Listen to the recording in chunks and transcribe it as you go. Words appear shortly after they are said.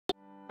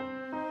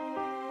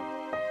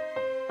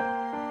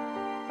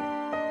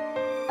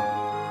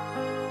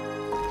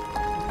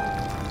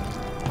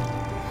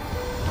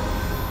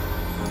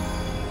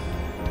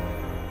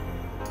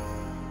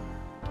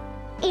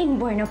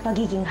inborn ang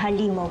pagiging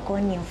halimaw ko,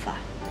 Nimfa.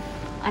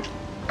 At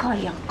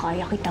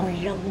kaya-kaya kitang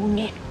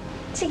lamunin.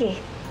 Sige,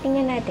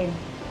 tingnan natin.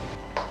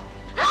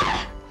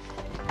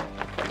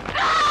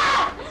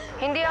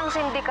 Hindi ang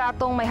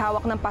sindikatong may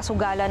hawak ng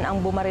pasugalan ang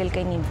bumaril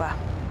kay Nimfa,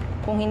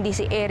 kung hindi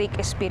si Eric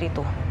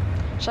Espiritu.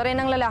 Siya rin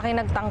ang lalaking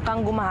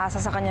nagtangkang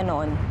gumahasa sa kanya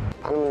noon.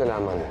 Paano mo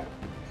nalaman?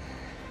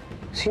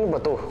 Sino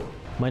ba to?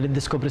 May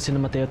nadiscover si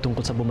Mateo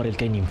tungkol sa bumaril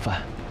kay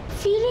Nimfa.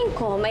 Feeling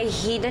ko may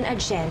hidden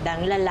agenda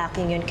ang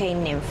lalaking yun kay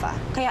Nimfa,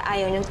 kaya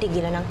ayaw niyang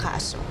tigilan ng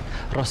kaso.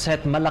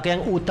 Rosette, malaki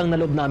ang utang na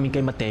loob namin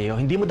kay Mateo.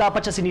 Hindi mo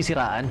dapat siya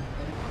sinisiraan.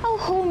 Oh,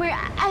 Homer,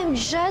 I'm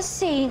just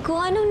saying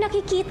kung anong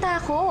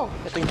nakikita ko.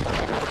 Ito yung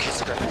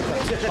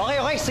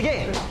Okay, sige.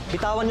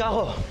 Bitawan niyo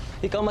ako.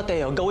 Ikaw,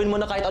 Mateo, gawin mo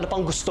na kahit ano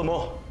pang gusto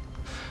mo.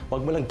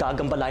 Huwag mo lang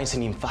gagambalain si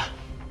Nimfa.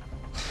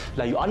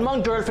 Layuan mo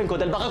ang girlfriend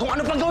ko dahil baka kung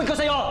ano pang gawin ko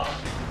sa'yo!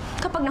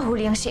 Kapag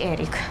nahuli ang si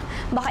Eric,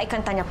 baka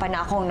ikanta niya pa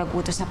na ako ang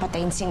nagutos na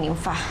patayin si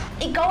Nimfa.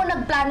 Ikaw ang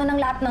nagplano ng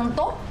lahat ng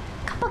to?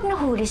 Kapag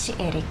nahuli si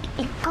Eric,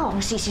 ikaw ang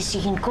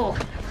sisisihin ko.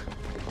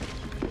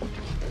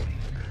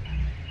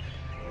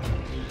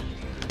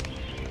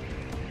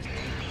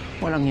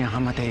 Walang niya ka,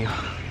 Mateo.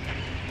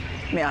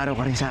 May araw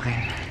ka rin sa akin.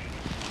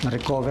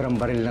 Na-recover ang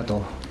baril na to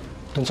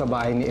dun sa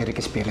bahay ni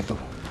Eric Espiritu.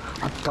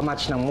 At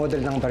kamatch ng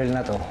model ng baril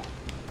na to,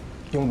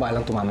 yung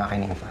balang tumama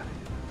kay Nimfa.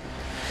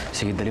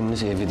 Sige, dali mo na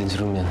sa evidence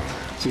room yan.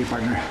 Sige,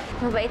 partner.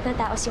 Mabait na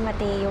tao si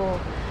Mateo.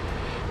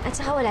 At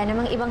saka wala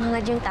namang ibang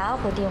hangad yung tao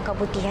kundi yung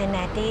kabutihan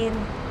natin.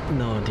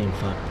 No,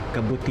 Nimfa.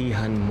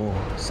 Kabutihan mo.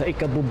 Sa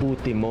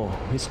ikabubuti mo.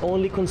 His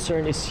only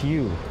concern is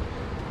you.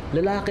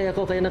 Lalaki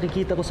ako kaya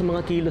nakikita ko sa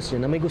mga kilos niya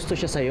na may gusto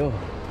siya sa'yo.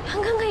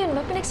 Hanggang ngayon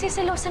ba,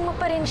 pinagsisilosan mo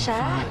pa rin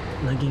siya?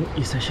 Naging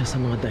isa siya sa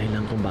mga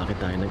dahilan kung bakit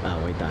tayo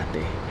nag-away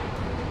dati.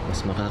 Mas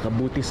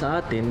makakabuti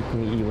sa atin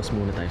kung iiwas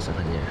muna tayo sa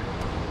kanya.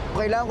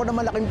 Kailangan ko ng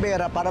malaking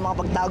pera para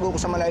makapagtago ko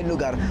sa malayong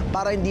lugar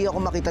para hindi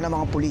ako makita ng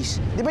mga pulis.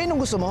 Di ba yun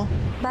ang gusto mo?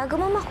 Bago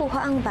mo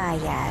makuha ang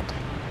bayad,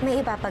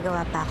 may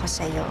ipapagawa pa ako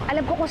sa'yo.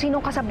 Alam ko kung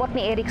sino kasabot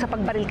ni Eric sa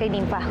pagbaril kay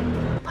Nimfa.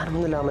 Paano mo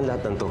nalaman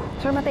lahat ng to?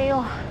 Sir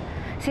Mateo,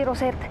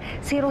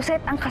 si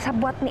Rosette ang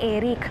kasabwat ni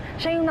Eric.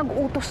 Siya yung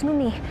nag-utos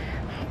nun eh.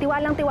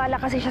 Tiwalang-tiwala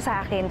kasi siya sa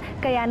akin,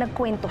 kaya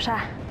nagkwento siya.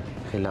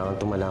 Kailangan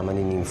tumalaman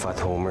ni Nimfa at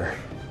Homer.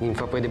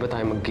 Nimfa, pwede ba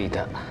tayo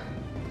magkita?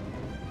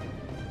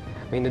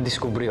 May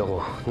nadiscovery ako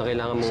na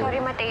kailangan mo...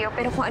 Sorry, Mateo,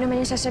 pero kung ano man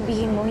yung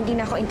sasabihin mo, hindi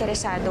na ako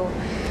interesado.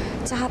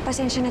 Saka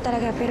pasensya na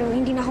talaga, pero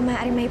hindi na ako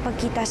maaaring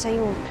maipagkita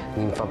sa'yo.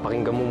 Nimfa,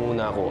 pakinggan mo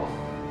muna ako.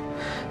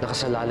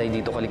 Nakasalalay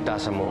dito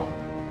kaligtasan mo.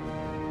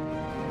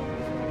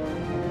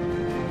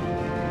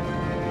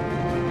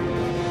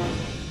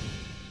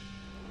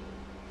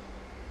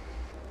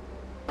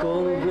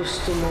 Kung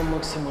gusto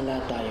mo magsimula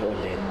tayo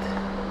ulit,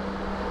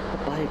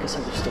 papayag ka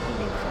sa gusto ko,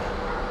 Nimfa.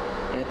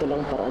 Ito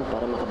lang paraan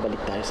para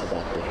makabalik tayo sa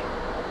dati.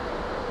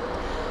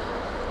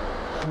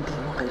 Hindi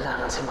mo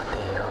kailangan si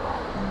Mateo.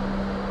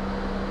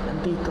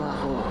 Nandito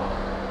ako.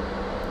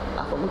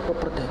 Ako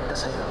magpaprotekta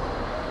sa'yo.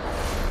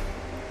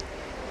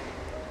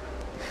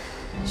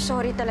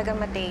 Sorry talaga,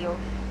 Mateo.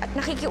 At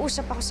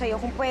nakikiusap ako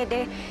sa'yo. Kung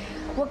pwede,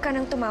 huwag ka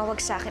nang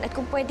tumawag sa akin. At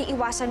kung pwede,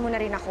 iwasan mo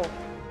na rin ako.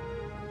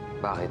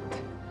 Bakit?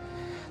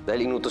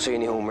 Dahil inutos sa'yo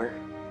ni Homer?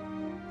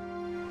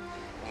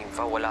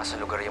 Nimfa, wala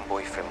sa lugar yung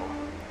boyfriend mo.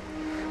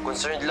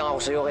 Concerned lang ako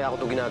sa'yo, kaya ako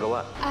ito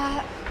ginagawa.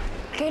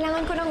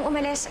 Kailangan ko nang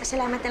umalis.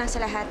 Salamat na lang sa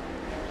lahat.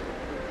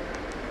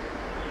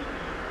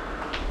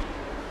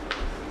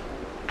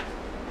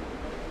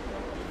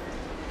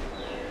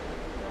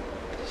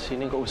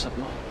 Sino yung kausap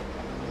mo?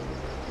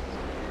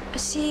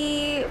 Si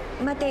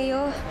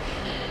Mateo.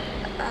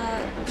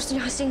 Gusto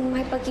niya kasing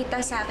makipagkita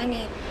sa akin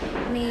eh.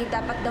 May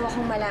dapat daw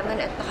akong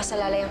malaman at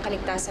nakasalalay ang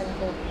kaligtasan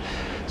ko.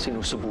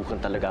 Sinusubukan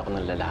talaga ako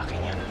ng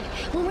lalaking yan.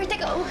 Homer,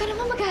 teka, huwag ka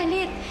naman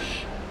magalit.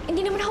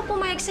 Hindi naman ako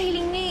pumayag sa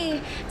hiling niya eh.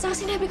 Saka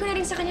sinabi ko na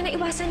rin sa kanya na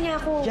iwasan niya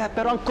ako. Yeah,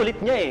 pero ang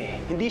kulit niya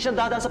eh. Hindi siya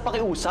dadaan sa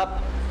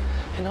pakiusap.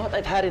 You know what?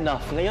 I've had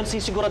enough. Ngayon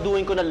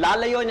sisiguraduhin ko na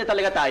lalayo niya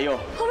talaga tayo.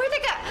 Homer,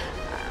 teka!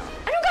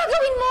 Anong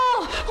gagawin mo?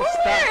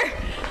 Homer!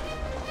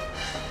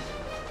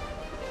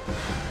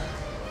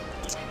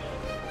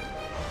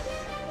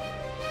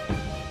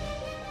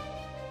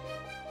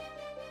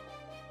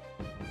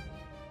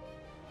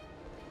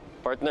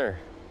 Partner,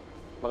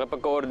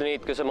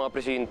 makipag-coordinate ka sa mga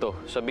presinto.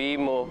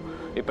 Sabihin mo,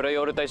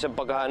 i-prioritize ang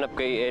paghahanap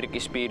kay Eric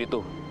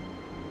Espiritu.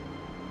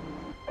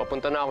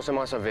 Papunta na ako sa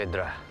mga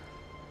Saavedra.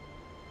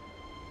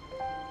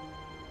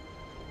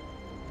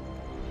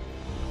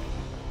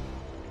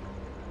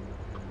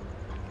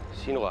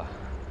 Sino ka?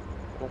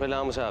 Anong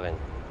kailangan mo sa akin?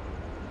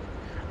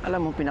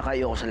 Alam mo,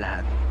 pinakayo ko sa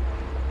lahat.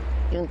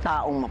 Yung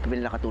taong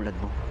mapabil na katulad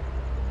mo.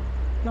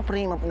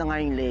 Na-frame up na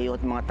nga yung Leo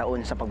at mga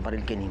taon sa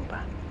pagbaril kay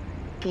Nimfa.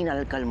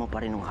 Kinalkal mo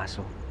pa rin ang kaso.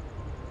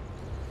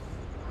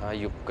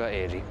 Hayop ka,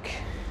 Eric.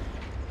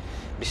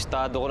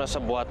 Bistado ko na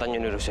sa buhatan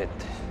niyo ni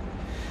Rosette.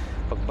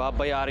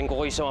 Pagbabayarin ko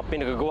kayo sa mga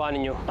pinagagawa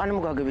ninyo. Paano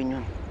mo gagawin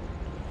yun?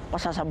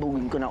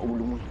 Pasasabugin ko na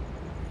ulo mo.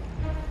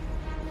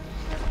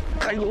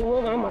 Kayo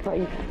mga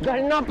matay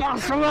dahil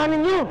napakasama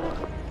ninyo!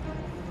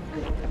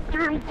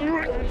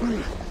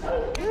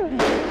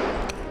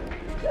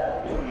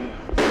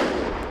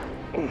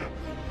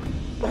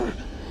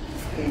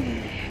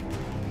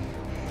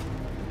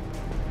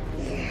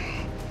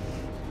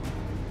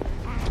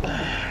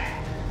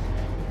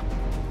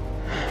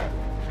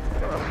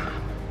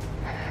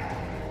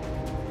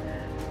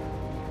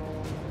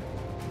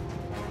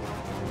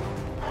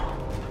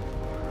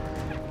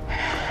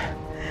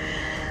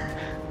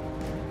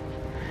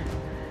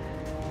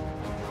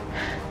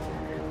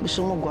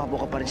 Gusto mo gwapo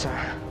ka pa rin sa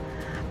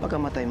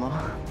pagkamatay mo?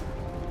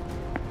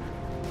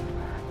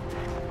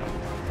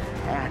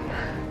 Ayan.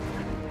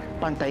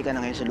 Pantay ka na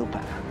ngayon sa lupa.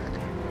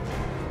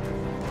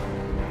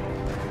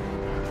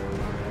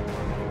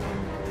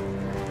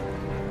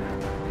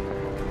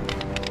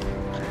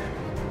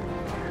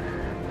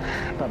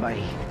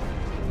 Bye-bye.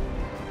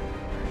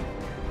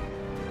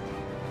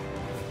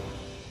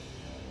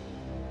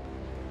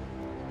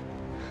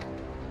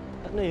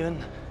 Ano yun?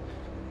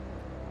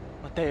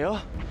 Mateo?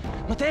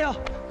 Mateo!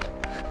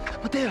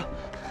 Mateo!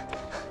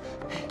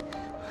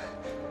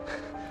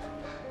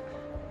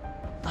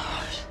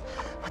 Oh,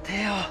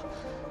 Mateo!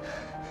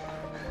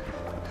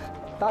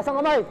 Taas ang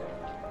kamay!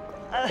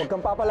 Huwag kang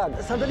papalag.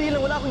 Sandali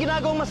lang, wala akong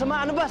ginagawang masama.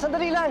 Ano ba?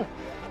 Sandali lang!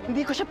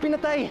 Hindi ko siya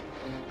pinatay.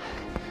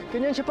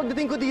 Ganyan siya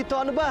pagdating ko dito.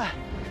 Ano ba?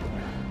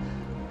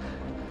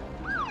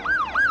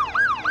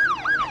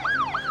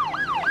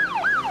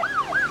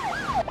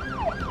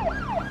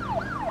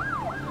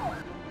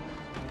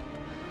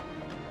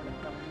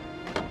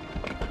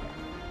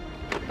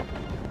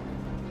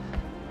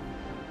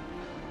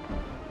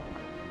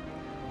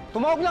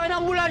 Tumawag na kayo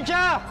ng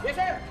ambulansya! Yes,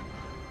 sir!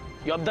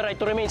 You have the right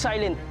to remain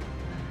silent.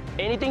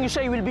 Anything you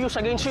say will be used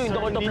against you in the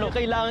court of Hindi law. niyo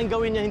kailangan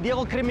gawin niya. Hindi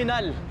ako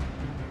kriminal.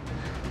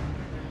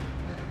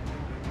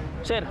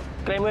 Sir,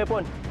 crime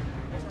weapon.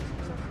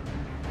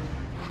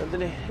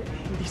 Sandali.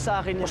 Hindi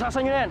sa akin yan.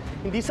 Usasan nyo na yan.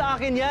 Hindi sa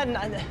akin yan.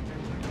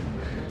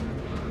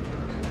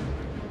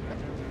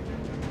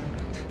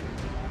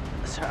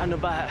 Sir, ano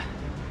ba?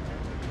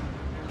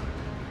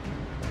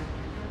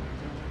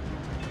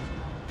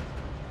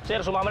 Sir,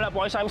 sumama na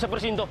po kayo sa amin sa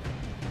presinto.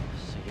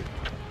 Sige.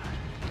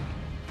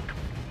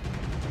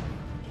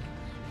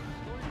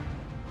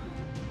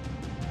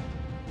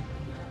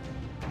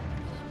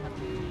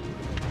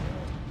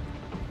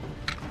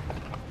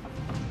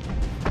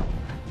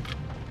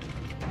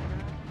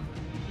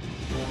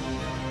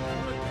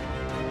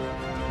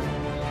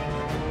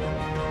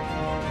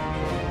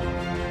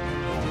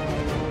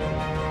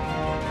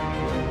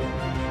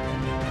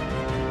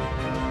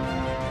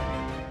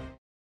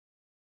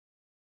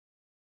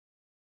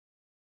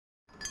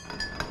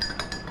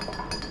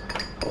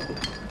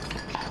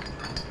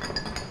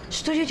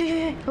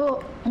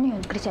 Oh, ano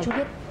yun, Crisel?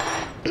 Juliet,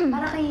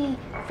 para kay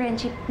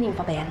friendship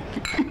Nimfa ba yan?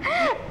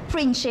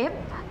 Friendship?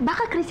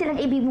 Baka Crisel ang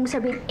ibig mong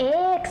sabihin,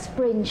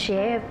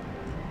 ex-friendship.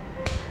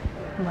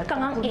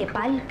 Kangang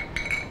epal.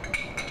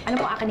 Ano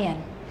po akin yan?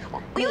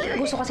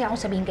 Gusto kasi akong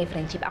sabihin kay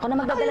friendship. Ako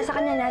na magdadala sa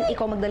kanya yan,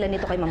 ikaw magdala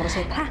nito kay Ma'am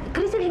Rosette, ha?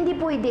 Crisel, hindi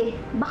pwede.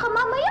 Baka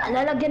mamaya,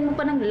 lalagyan mo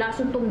pa ng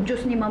lason tong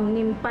juice ni Ma'am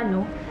Nimfa,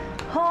 no?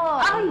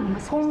 Hoy! Ay!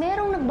 Kung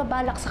merong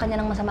nagbabalak sa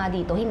kanya ng masama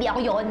dito, hindi ako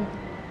yon.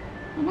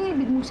 Anong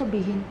ibig mong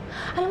sabihin?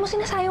 Alam mo,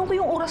 sinasayang ko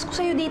yung oras ko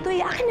sa'yo dito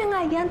eh. Akin na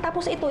nga yan.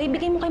 Tapos ito,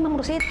 ibigay mo kay Ma'am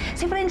Rosette.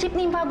 Si friendship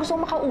Nimfa gusto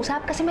kong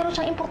makausap kasi meron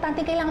siyang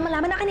importante kailangan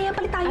malaman. Akin na yan,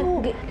 palit tayo.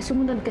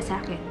 Sumunod ka sa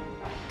akin.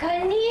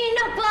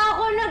 Kanina pa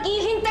ako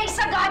naghihintay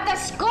sa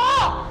gatas ko!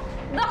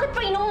 Bakit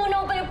pa inuuna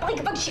ko kayong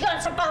pakikipagsikalan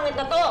sa pangit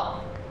na to?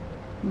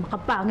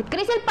 Makapangit.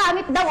 Crisel,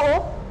 pangit daw,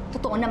 oh!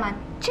 Totoo naman.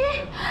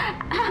 Che!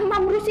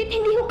 Ma'am Rosette,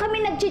 hindi ko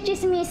kami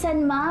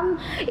nagchichismisan, ma'am.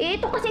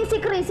 Ito kasing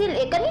si Crisel,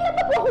 kanina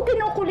pa po ako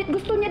kinukulit.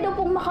 Gusto niya daw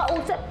pong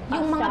makausap.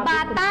 Yung mga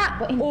bata.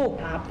 Oh,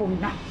 tapon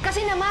na.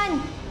 Kasi naman,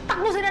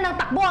 takbo sila ng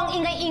takbo, ang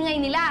ingay-ingay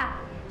nila.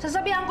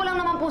 Sasabihan ko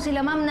lang naman po sila,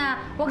 ma'am, na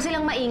huwag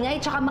silang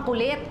maingay tsaka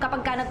makulit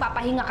kapag ka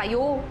nagpapahinga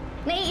kayo.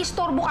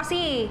 Naiistorbo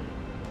kasi.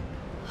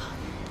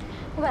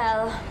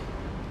 Well,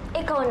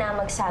 ikaw na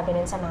magsabi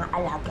nun sa mga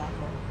alaga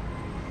mo.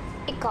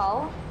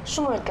 Ikaw,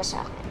 sumunod ka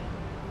sa akin.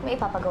 May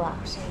ipapagawa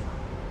ko sa'yo.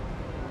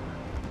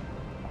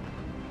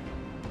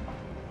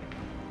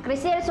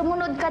 Crisel,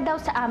 sumunod ka daw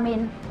sa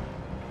amin.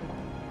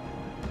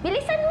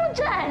 Bilisan mo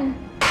dyan!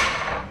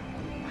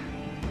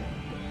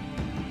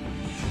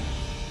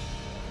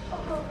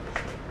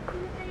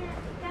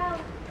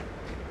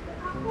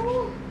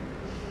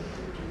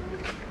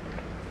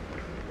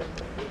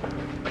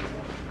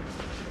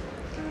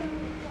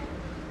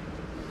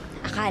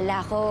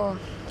 Akala ko,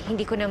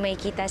 hindi ko na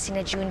makikita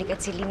sina Junic at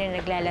si Lina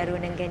naglalaro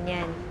ng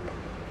ganyan.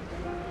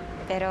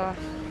 Pero,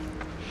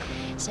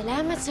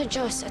 salamat sa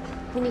Diyos at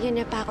binigyan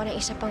na pa ako ng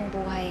isa pang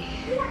buhay.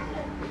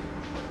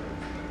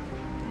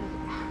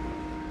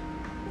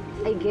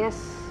 I guess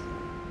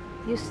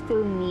you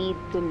still need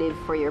to live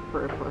for your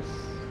purpose.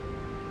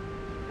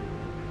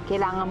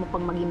 Kailangan mo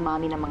pang maging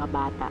mommy ng mga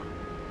bata.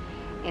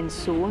 And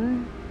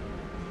soon,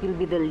 you'll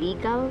be the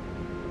legal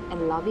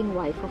and loving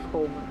wife of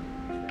Homer.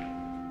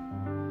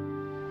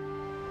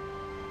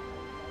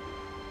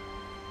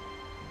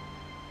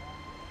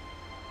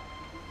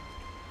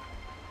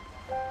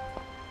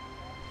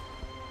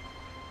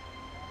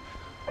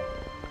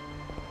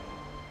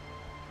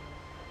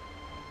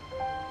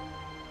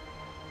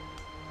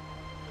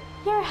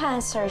 your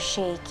hands are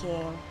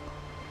shaking.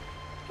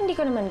 Hindi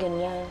ko naman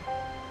ganyan.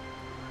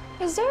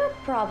 Is there a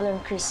problem,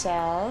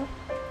 Crisel?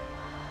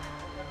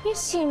 You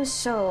seem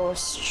so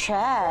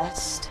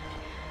stressed.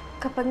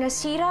 Kapag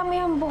nasira mo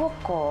yung buhok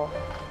ko,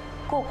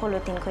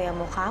 kukulutin ko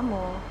yung mukha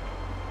mo.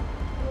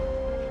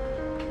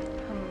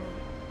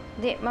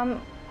 Hindi, ma'am.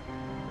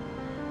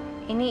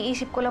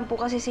 Iniisip ko lang po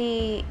kasi si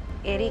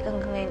Eric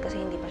hanggang ngayon kasi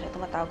hindi pa siya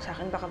tumatawag sa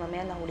akin. Baka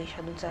mamaya nahuli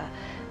siya dun sa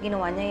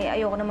ginawa niya.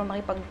 Ayoko naman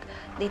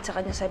makipag-date sa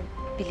kanya sa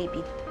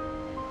Bilibid.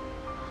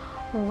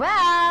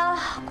 Well,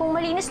 kung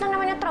malinis lang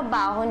naman yung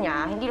trabaho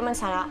niya, hindi naman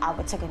sana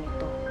abot sa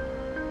ganito.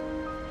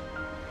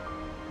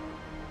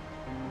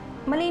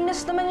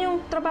 Malinis naman yung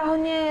trabaho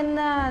niya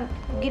na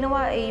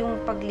ginawa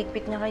yung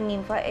paglikpit niya kay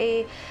Nimfa.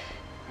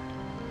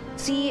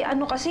 Si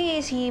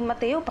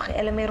Mateo,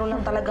 pakialamero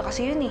lang talaga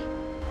kasi yun eh.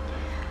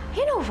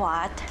 You know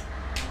what?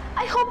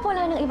 I hope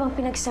wala nang ibang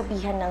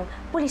pinagsabihan ng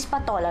pulis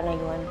patola na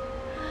yun.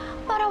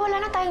 Para wala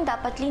na tayong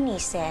dapat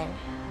linisin.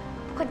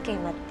 Bukod kay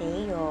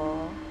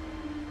Mateo.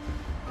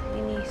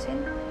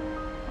 Linisin?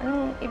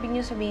 Anong ibig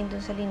niyo sabihin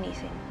dun sa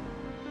linisin?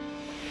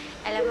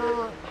 Alam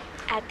mo,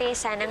 ate,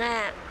 sana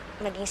nga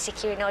maging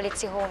secure na ulit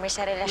si Homer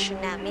sa relasyon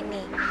namin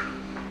eh.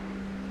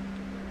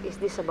 Is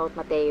this about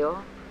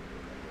Mateo?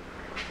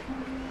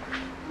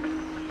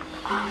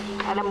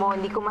 Alam mo,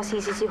 hindi ko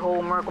masisi si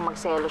Homer kung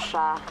magselos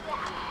siya.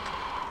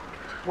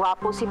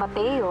 Gwapo si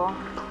Mateo,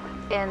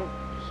 and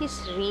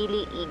he's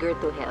really eager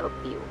to help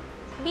you.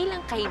 Bilang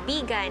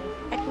kaibigan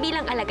at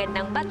bilang alagad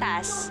ng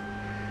batas,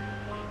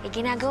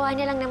 ginagawa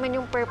niya lang naman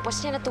yung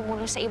purpose niya na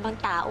tumulong sa ibang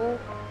tao.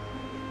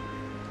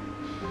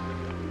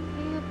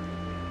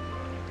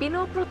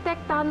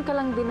 Pinoprotektahan ka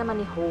lang din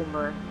naman ni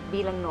Homer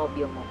bilang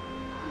nobyo mo.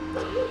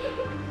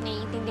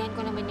 Naiintindihan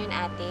ko naman yun,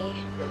 ate.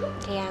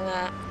 Kaya nga,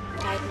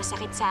 kahit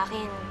masakit sa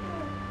akin,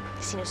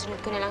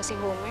 sinusunod ko na lang si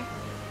Homer.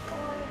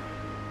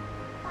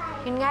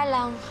 Yun nga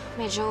lang,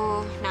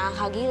 medyo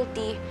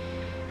nakaka-guilty.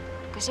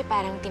 Kasi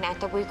parang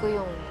tinataboy ko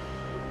yung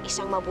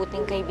isang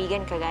mabuting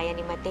kaibigan kagaya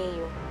ni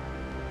Mateo.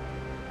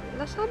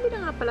 Nasabi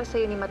na nga pala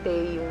sa'yo ni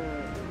Mateo yung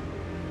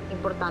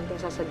importanteng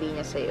sasabihin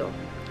niya sa'yo.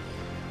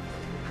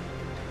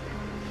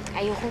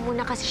 Ayoko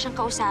muna kasi siyang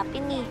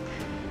kausapin eh.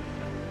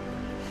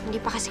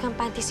 Hindi pa kasi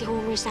kampante si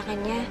Homer sa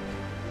kanya.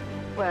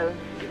 Well,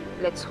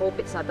 let's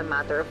hope it's not a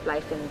matter of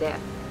life and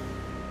death.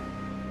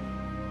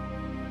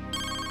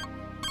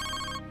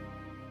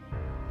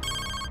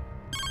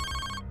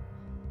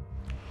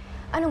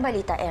 Anong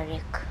balita,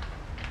 Eric?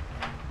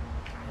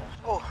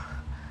 Oh,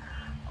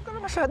 huwag ka na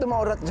masyado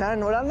maurat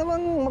dyan. Wala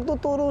namang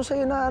magtuturo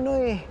sa'yo na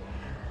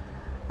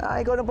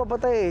ikaw nang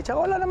papatay.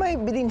 Tsaka wala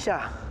namang ebidensya.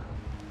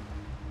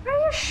 Are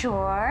you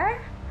sure?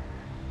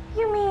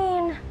 You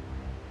mean,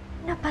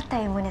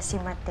 napatay mo na si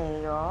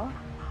Mateo?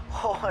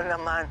 Oo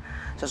naman.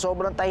 Sa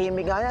sobrang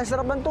tahimik nga yan,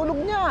 sarap ng tulog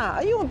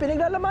niya. Ayun,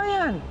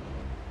 pinaglalamayan.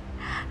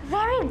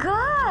 Very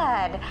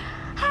good!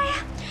 Ay,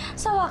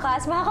 sa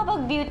wakas,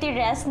 makakapag-beauty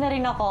rest na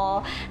rin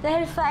ako.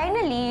 Dahil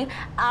finally,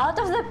 out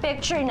of the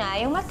picture na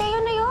yung Mateo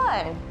na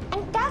yun.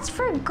 And that's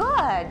for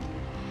good.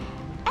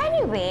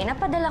 Anyway,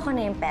 napadala ko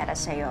na yung pera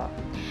sa'yo.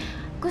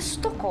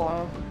 Gusto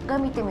kong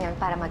gamitin mo yun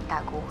para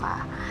magtago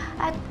ka.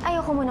 At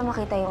ayoko muna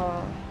makita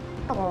yung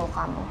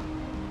pagmumukha mo.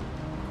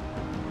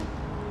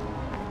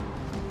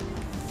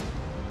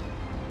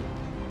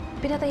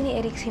 Pinatay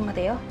ni Eric si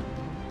Mateo?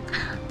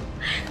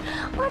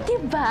 O,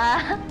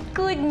 diba?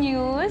 Good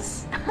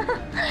news!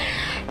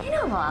 You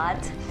know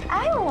what?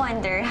 I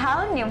wonder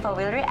how Nimfa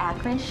will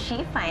react when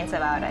she finds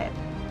about it.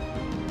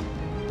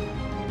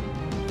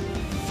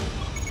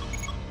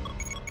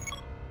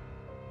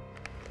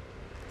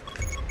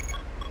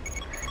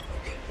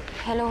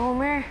 Hello,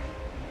 Homer.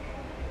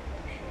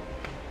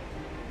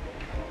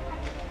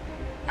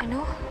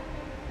 Ano?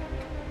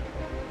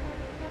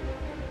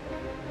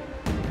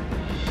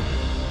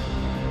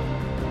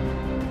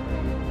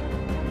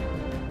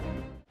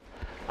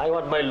 I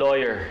want my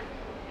lawyer.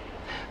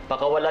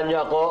 Pakawalan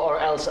niyo ako or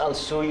else I'll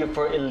sue you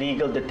for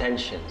illegal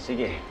detention.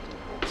 Sige.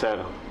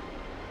 Sir,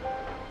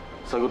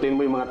 sagutin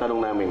mo yung mga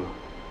tanong namin.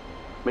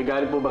 May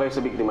galit po ba kayo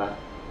sa biktima?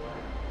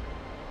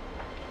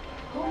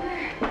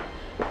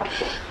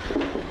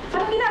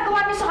 Anong ginagawa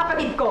niyo sa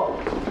kapatid ko?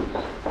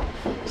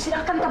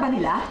 Sinaktan ka ba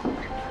nila?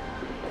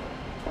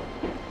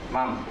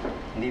 Ma'am,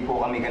 hindi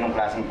po kami ganong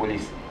klaseng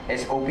pulis.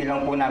 SOP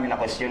lang po namin na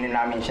questionin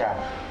namin siya.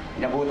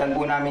 Inabutan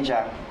po namin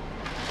siya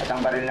at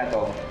ang baril na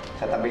to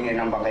sa tabing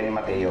ng bangkay ni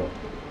Mateo.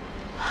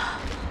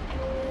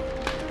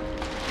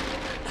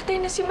 Patay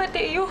na si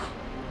Mateo.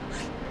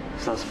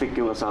 Suspect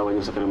yung asawa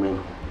niyo sa krimen.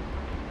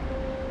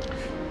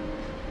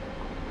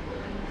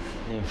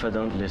 Nimfa,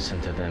 don't listen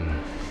to them.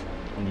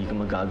 Hindi ka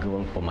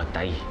magagawang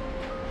pumatay.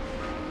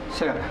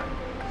 Sir,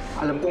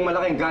 alam kong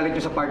malaking galit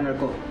niyo sa partner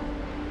ko.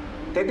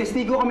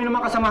 Tetestigo kami ng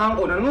mga kasamahan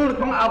ko na nung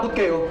pang-aabot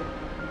kayo,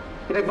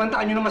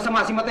 pinagbantaan niyo ng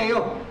masama si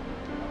Mateo.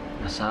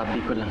 Nasabi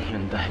ko lang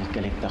yun dahil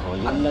galit ako.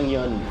 Yun lang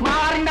yun.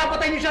 Maaaring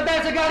napatay niyo siya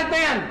dahil sa galit na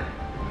yan!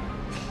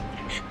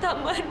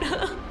 Tama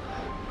na.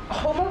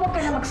 Homo, huwag ka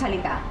na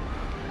magsalita.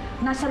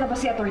 Nasa labas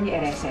si Atty.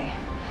 Erese.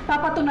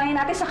 Papatunayan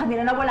natin sa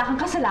kanila na wala kang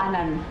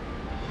kasalanan.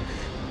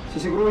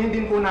 Sisiguruhin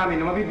din po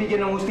namin na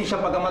mabibigyan ng hustisya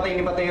ang pagkamatay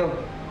ni Mateo.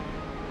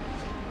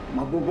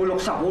 Mabubulok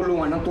sa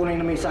kulungan ng tunay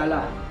na may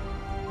sala.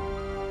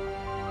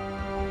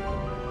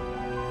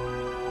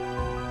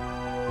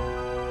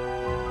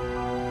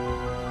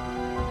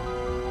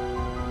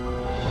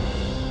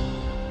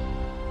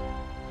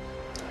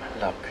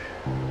 Look,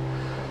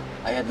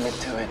 I admit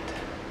to it.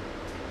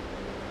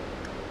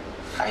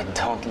 I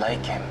don't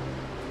like him.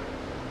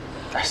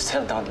 I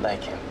still don't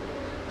like him.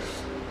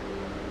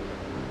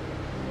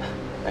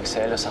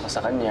 Nagselos ako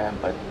sa kanya,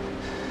 but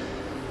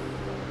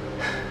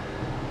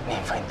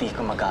Nimfa, hindi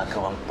ko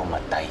magagawang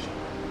pumatay.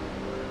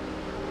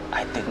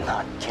 I did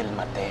not kill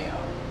Mateo.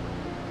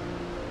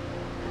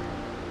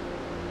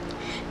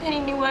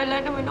 Naniniwala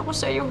naman ako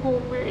sa'yo,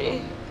 Homer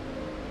eh.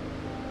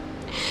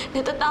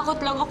 Natatakot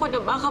lang ako na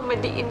baka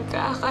madiin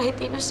ka kahit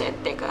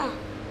inosente ka.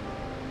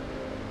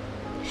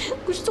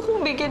 Gusto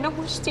kong bigyan ng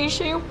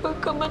hustisya yung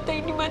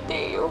pagkamatay ni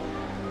Mateo.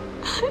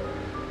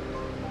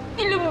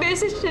 Ilang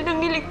beses siya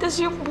nang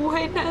niligtas yung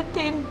buhay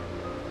natin.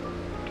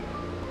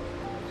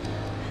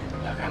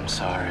 Look, I'm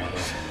sorry.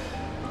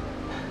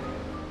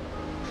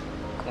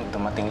 Kung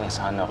dumating lang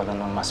sana ako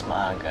ng mas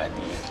maaga,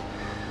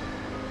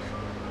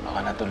 baka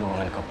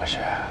natulungan ko pa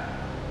siya.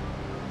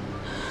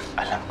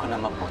 Alam ko na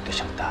mabuti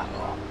siyang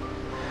tao.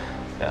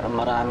 Pero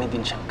marami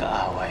din siyang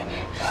kaaway,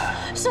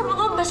 Nimfa. Sa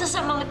mga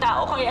masasamang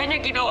tao kaya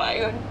niya ginawa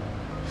yun.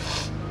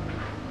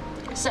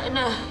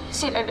 Sana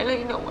sila na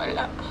lang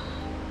nawala.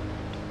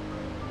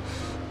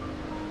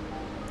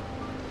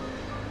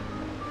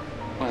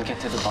 We'll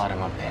get to the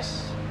bottom of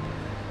this.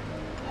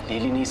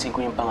 Lilinisin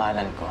ko yung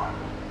pangalan ko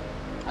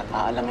at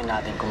aalamin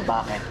natin kung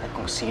bakit at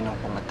kung sinong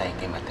pumatay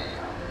kay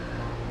Mateo.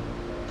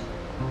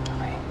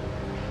 Okay?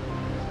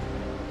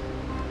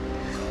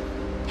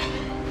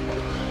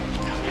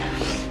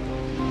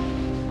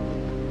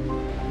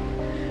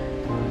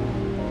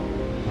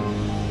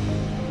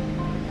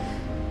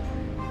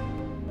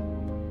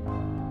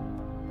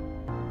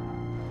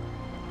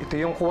 Ito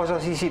yung kuha sa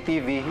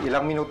CCTV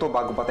ilang minuto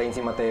bago patayin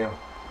si Mateo.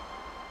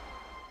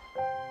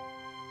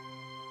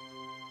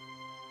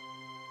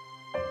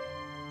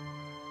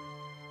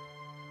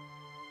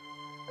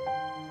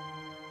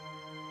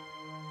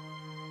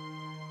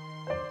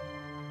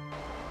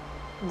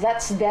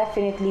 That's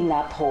definitely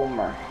not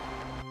Homer.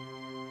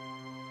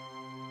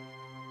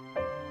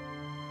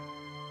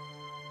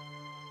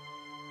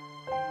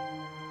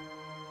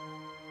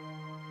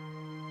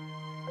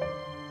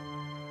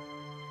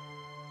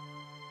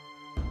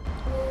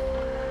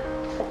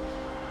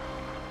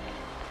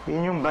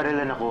 Yun yung baril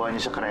na nakuha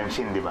niya sa crime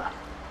scene, di ba?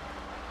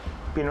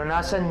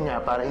 Pinunasan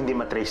niya para hindi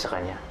matrace sa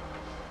kanya.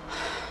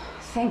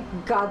 Thank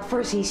God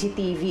for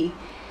CCTV.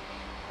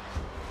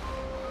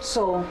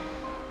 So,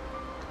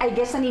 I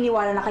guess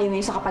naniniwala na kayo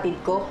ngayon sa kapatid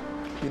ko?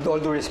 With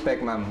all due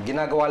respect, ma'am,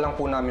 ginagawa lang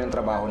po namin yung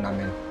trabaho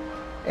namin.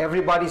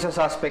 Everybody's a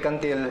suspect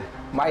until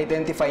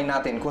ma-identify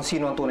natin kung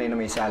sino ang tunay na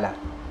may sala.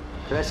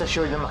 Rest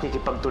assured na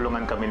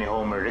makikipagtulungan kami ni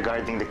Homer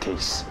regarding the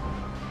case.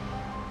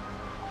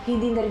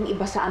 Hindi na rin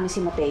iba sa amin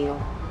si Mateo.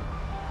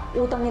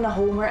 Utang ni na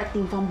Homer at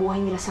Nimfa ang buhay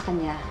nila sa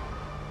kanya.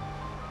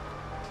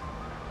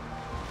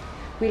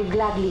 We'll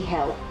gladly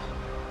help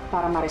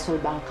para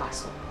ma-resolve ang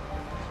kaso.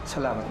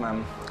 Salamat,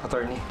 ma'am.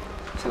 Attorney,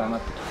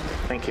 salamat.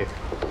 Thank you.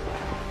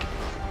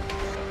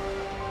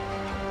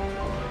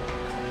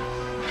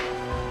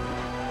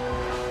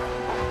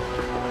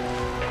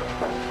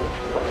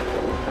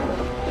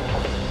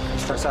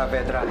 Mr.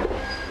 Saavedra,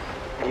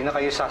 hindi na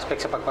kayo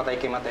suspect sa pagpatay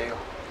kay Mateo.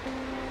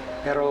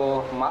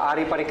 Pero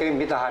maaari pa rin kayo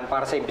imbitahan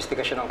para sa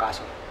investigasyon ng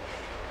kaso.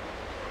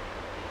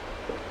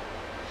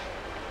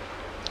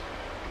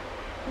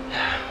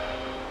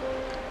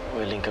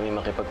 Willing kami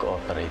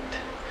makipag-cooperate.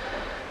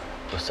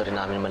 Gusto rin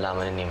namin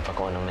malaman ni Nimfa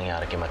kung anong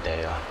nangyari kay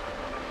Mateo.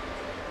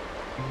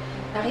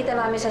 Nakita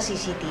namin sa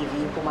CCTV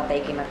yung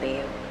pumatay kay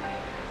Mateo.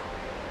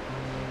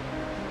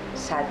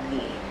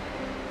 Sadly,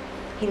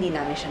 hindi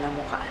namin siya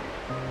namukaan.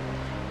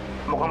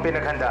 Mukhang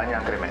pinaghandaan niya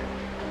ang krimen.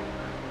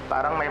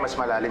 Parang may mas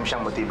malalim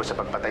siyang motibo sa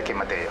pagpatay kay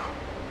Mateo.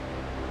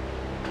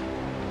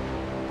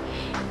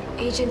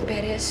 Agent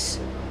Perez,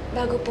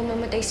 bago po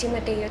mamatay si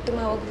Mateo,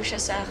 tumawag po siya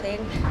sa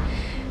akin.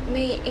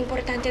 May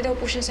importante daw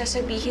po siyang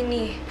sasabihin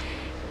eh.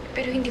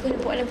 Pero hindi ko na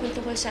po alam kung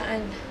tungkol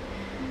saan.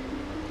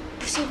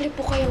 Posible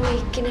po kayong may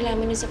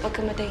kinalaman niya sa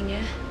pagkamatay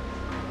niya?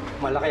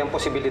 Malaki ang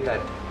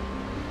posibilidad.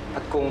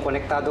 At kung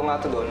konektado nga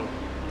ito doon,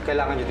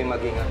 kailangan nyo din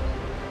mag-ingat.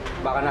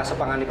 Baka nasa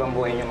panganib ang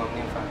buhay niyo, Ma'am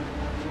Nimfa.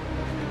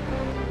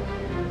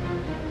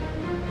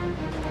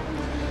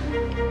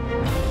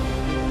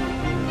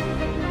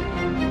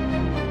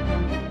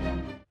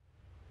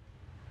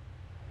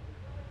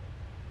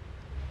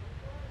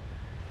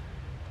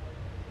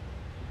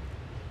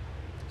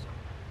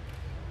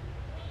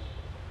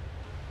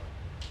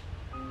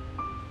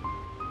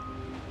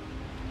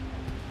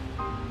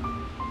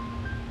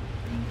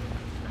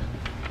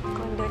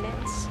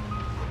 Condolence.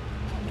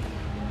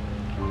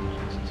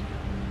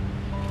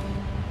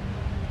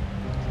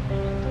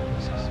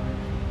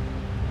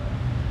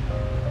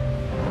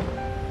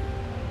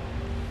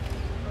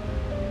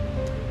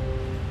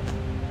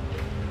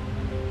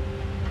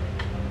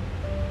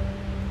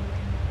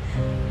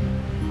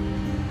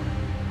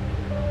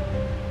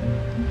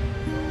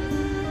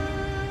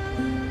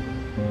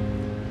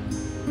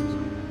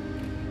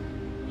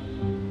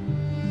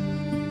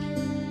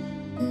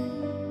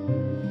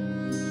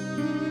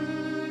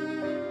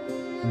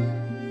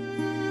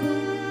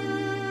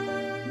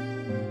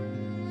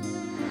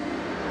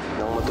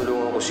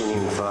 ko si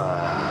Nimfa,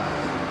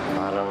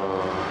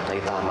 parang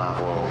naitama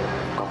ako.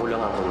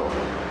 Kakulangan ko noon.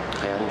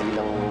 Kaya hindi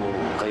lang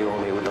kayo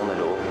ang may utang na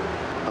loob.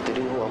 Pati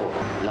rin ho ako.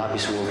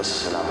 Labis ho yung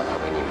pasasalamat ko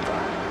kay Nimfa.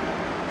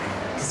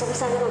 Gusto ko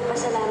sana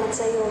magpasalamat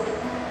sa'yo.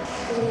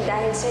 Hindi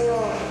dahil sa'yo,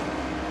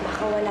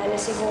 makawala na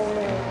si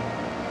Homer.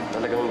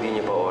 Talagang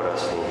hindi niyo pa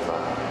oras, Nimfa.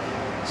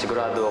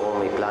 Sigurado ako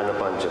may plano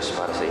pa ang Diyos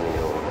para sa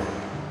inyo.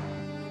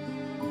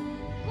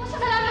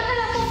 Salamat na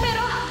lang po,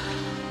 pero...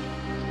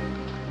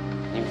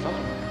 Nimfa?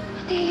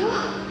 Mateo?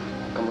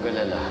 Huwag kang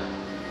mag-alala.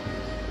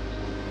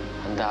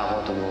 Handa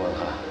akong tulungan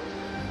ka.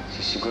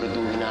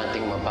 Sisiguraduhin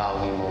nating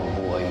mabawi mo ang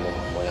buhay mo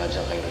mula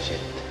dyan kay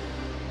Rosette.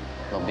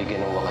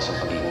 Mabigyan ng wakas ang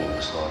pagiging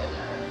impostora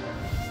niya.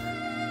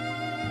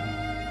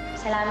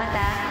 Salamat,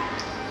 ah.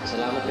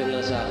 Salamat din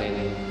lang sa akin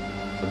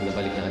pag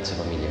nabalik na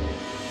sa pamilya mo.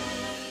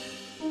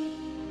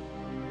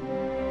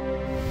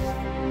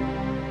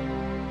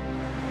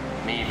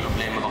 May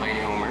problema ba kayo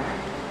ni Homer?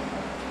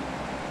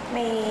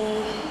 May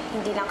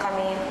hindi lang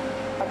kami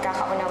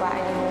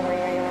pagkakaunawaan ni Homer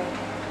ngayon.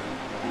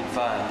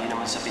 Nimfa, hindi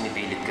naman sa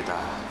pinipilit kita.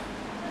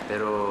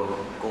 Pero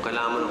kung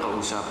kailangan mo ng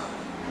kausap,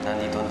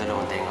 nandito ang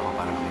dalawang tenga mo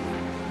para makinig.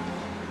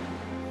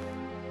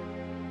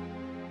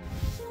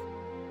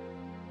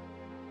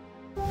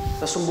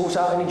 Nasumbong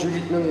sa akin ni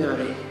Juliet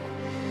nangyari.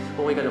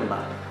 Okay ka lang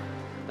ba?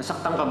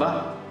 Nasaktan ka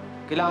ba?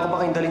 Kailangan ko ba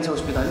kayong dalhin sa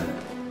ospital?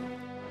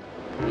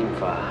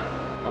 Nimfa,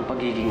 ang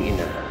pagiging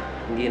ina,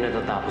 hindi yan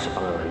natatapos sa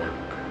panganganak.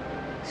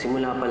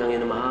 Simula pa lang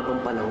yan ang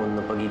mahabang panahon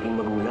ng pagiging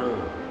magulang.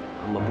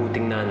 Ang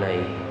mabuting nanay,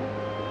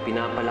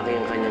 pinapalaki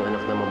ang kanyang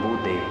anak na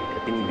mabuti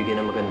at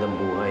pinibigyan ng magandang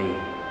buhay.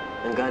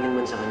 Nanggaling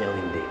man sa kanya o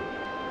hindi.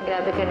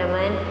 Grabe ka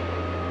naman.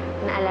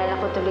 Naalala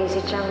ko tuloy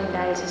si Chang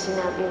dahil sa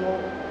sinabi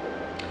mo.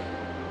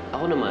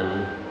 Ako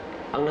naman,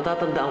 ang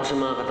natatandaan ko sa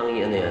mga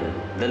katangian na yan,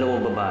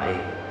 dalawang babae.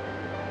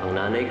 Ang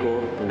nanay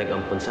ko na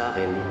nag-ampon sa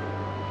akin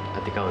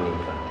at ikaw,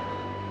 Nimfa.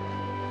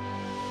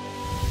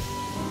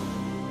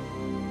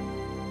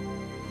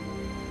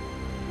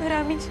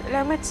 Maraming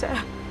salamat sa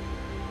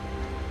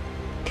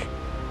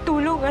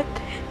tulong at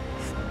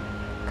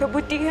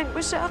kabutihan mo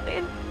sa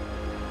akin.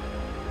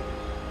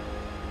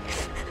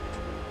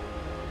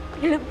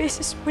 Ilang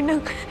beses mo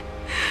nang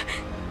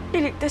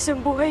niligtas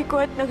ang buhay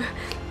ko at ng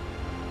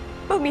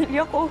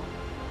pamilya ko.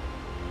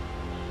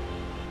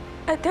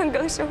 At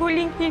hanggang sa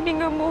huling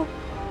hininga mo,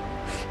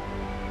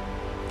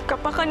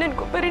 kapakanan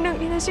ko pa rin ang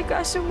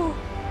inasikaso mo.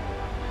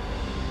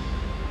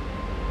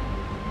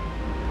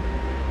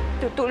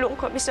 Tutulong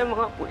kami sa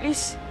mga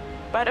pulis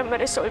para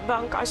maresolba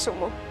ang kaso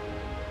mo.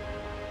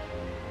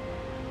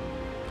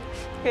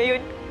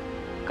 Ngayon,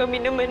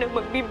 kami naman ang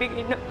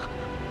magbibigay ng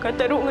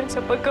katarungan sa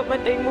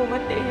pagkamatay mo,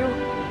 Mateo.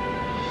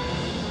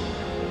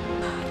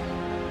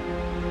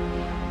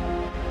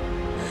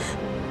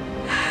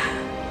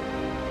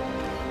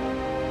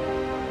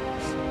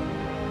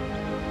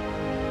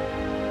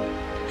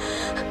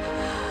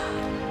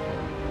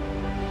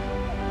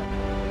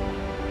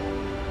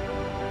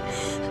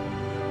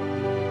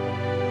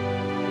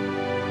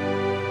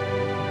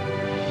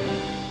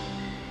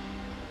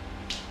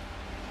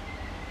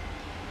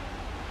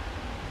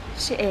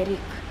 Si Eric.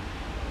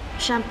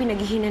 Siya ang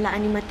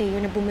pinaghihinalaan ni Mateo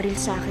na bumaril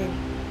sa akin.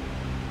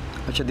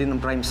 At siya din ang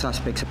prime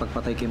suspect sa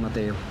pagpatay kay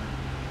Mateo.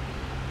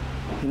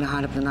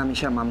 Hinahanap na namin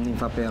siya, Ma'am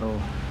Nimfa, pero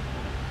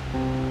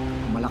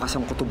malakas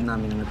ang kutob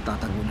namin na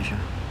nagtatago na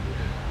siya.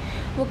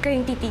 Huwag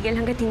kayong titigil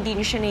hanggat hindi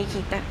niyo siya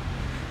nakikita.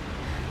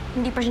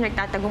 Hindi pa siya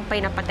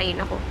nagtatagumpay na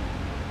patayin ako.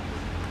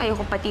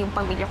 Ayoko pati yung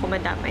pamilya ko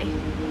madamay.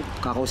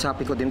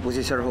 Kakausapin ko din po si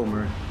Sir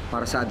Homer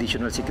para sa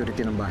additional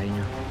security ng bahay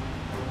niya.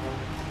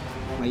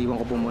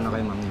 Maiwan ko po muna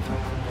kayo, Ma'am Nimfa.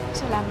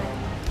 Salamat.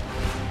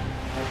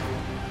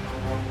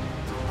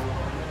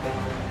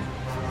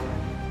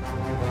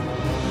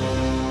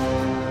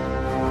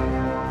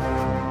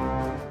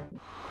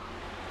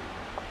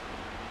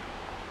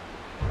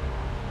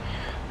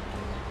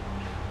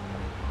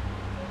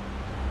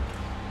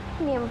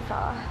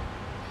 Nimfa,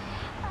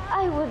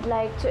 I would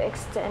like to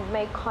extend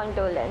my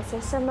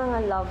condolences sa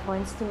mga loved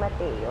ones ni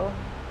Mateo.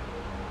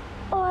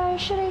 Or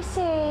should I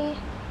say,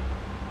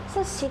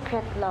 sa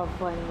secret loved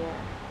one niya.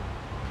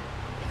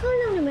 Ikaw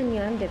lang naman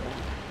yun, di ba?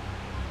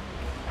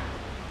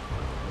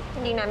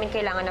 Hindi namin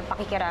kailangan ng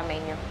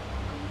pakikiramay niyo.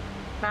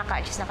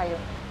 Makaka-adjust na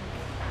kayo.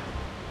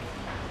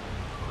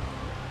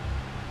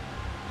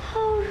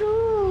 How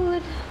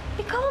rude!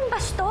 Ikaw ang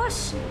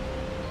bastos!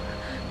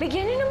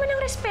 Bigyan niyo naman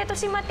ng respeto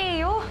si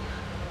Mateo.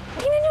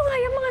 Tingnan niyo nga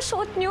yung mga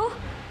suot niyo.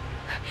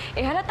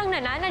 Eh halatang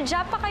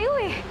nananadya pa kayo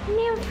eh.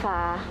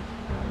 Nimfa,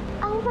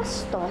 ang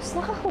bastos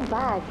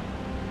nakahubad.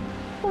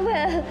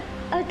 Well,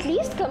 at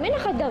least kami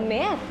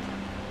nakadamit.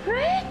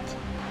 Right?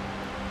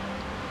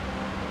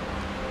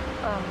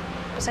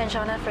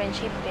 Pasensya na,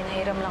 friendship.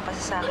 Pinahiram lang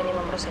kasi sa akin ni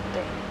Ma'am Rosette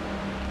eh.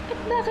 At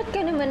bakit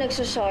ka naman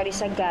nagsusorry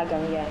sa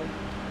gagang yan?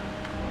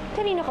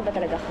 Kanino ka ba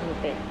talaga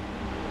kamupin?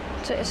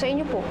 Sa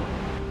inyo po.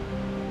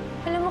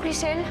 Alam mo,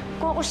 Crisel,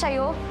 kung ako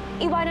sa'yo,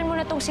 iwanan mo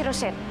na tong si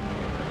Rosette.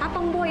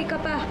 Apang buhay ka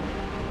pa.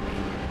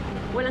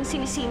 Walang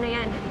sinisina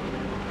yan.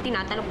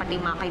 Tinatanong pati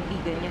yung mga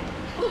kaibigan niya.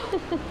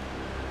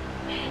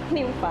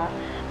 Nimfa,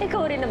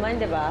 ikaw rin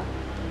naman, di ba?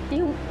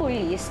 Yung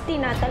pulis,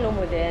 tinatalo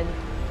mo din.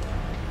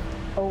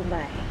 Oh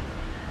my.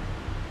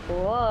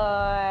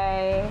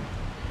 Boy,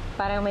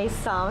 parang may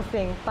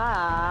something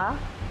pa.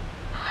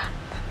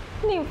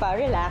 Nimfa,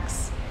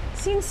 relax.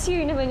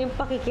 Sincere naman yung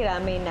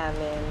pakikiramay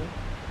namin.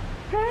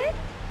 Right?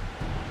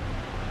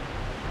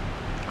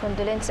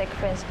 Condolence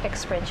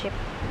ex-friendship.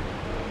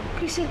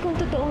 Krisel, kung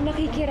totoong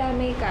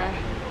nakikiramay ka,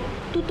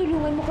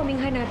 tutulungan mo kaming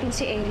hanapin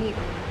si Eric.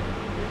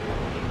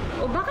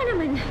 O baka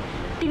naman,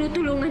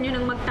 tinutulungan nyo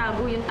nang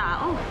magtago yung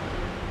tao.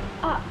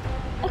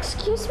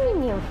 Excuse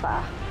me,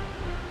 Nimfa.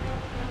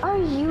 Are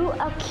you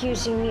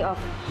accusing me of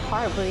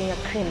harboring a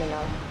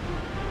criminal?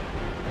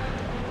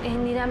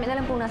 Hindi namin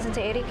alam kung nasan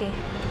si Eric eh.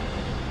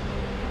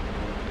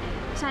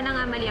 Sana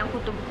nga mali ang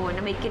kutob ko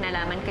na may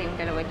kinalaman kayong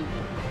dalawa dito.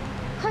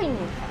 Hoy,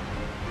 Nimfa.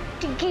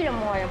 Tigilan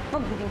mo nga yung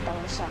pagbibintang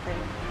mo sa akin.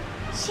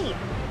 See,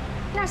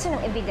 nasa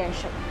ng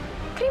ebidensya mo?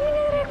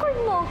 Criminal record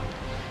mo.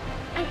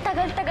 Ang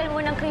tagal-tagal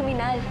mo ng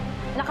kriminal.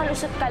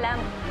 Nakalusot ka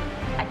lang.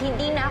 At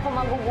hindi na ako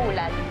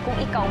magugulat kung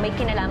ikaw may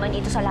kinalaman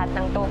dito sa lahat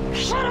ng to.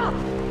 Shut up!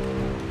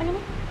 Alam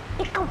mo,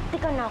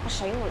 ikaw na ako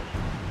sa'yo eh.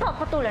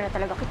 Papatulan na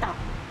talaga kita.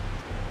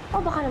 O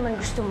baka naman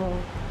gusto mong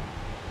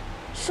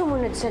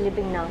sumunod sa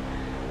libing ng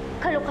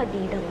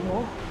kalukadidang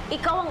mo.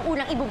 Ikaw ang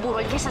unang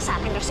ibuburol kaysa sa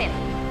akin, Rosette.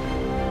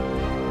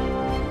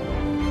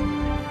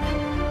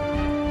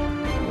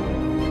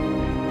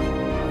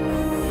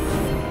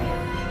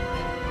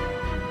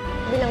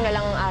 Bilang na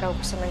lang ang araw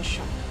ko sa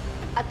mansyon.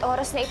 At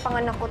oras na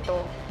ipanganak ko to,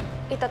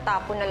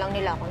 itatapon na lang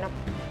nila ako na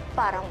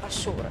parang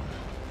basura.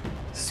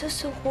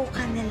 Susuko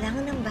ka na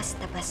lang ng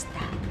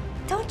basta-basta.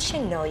 Don't you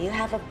know you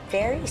have a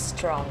very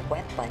strong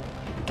weapon?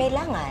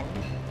 Kailangan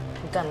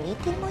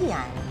gamitin mo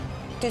yan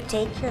to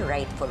take your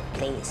rightful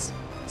place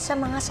sa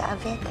mga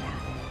Saavedra.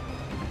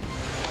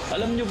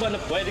 Alam niyo ba na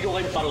pwede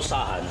ko kayong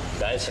parusahan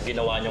dahil sa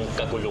ginawa niyong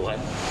kaguluhan?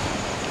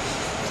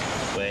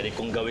 Pwede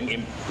kong gawing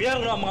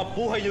impyerno ang mga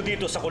buhay niyo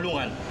dito sa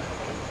kulungan.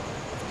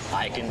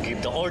 I can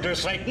give the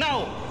orders right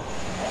now!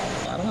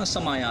 Parang ang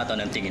sama yata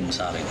ng tingin mo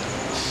sa akin.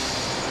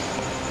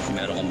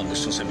 Meron kang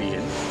magustong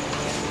sabihin?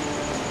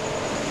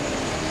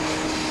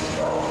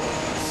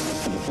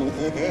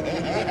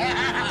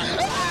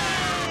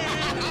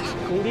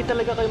 Kung hindi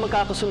talaga kayo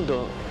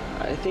magkakasundo,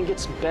 I think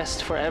it's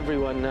best for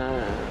everyone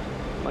na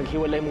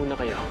maghiwalay muna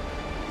kayo.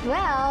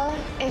 Well,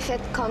 if it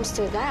comes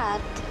to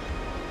that,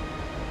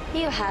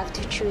 you have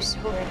to choose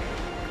who.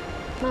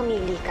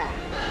 Mamili ka.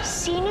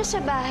 Sino sa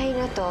bahay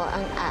na to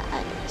ang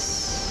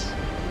aalis?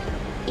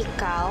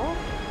 Ikaw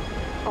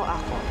o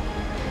ako?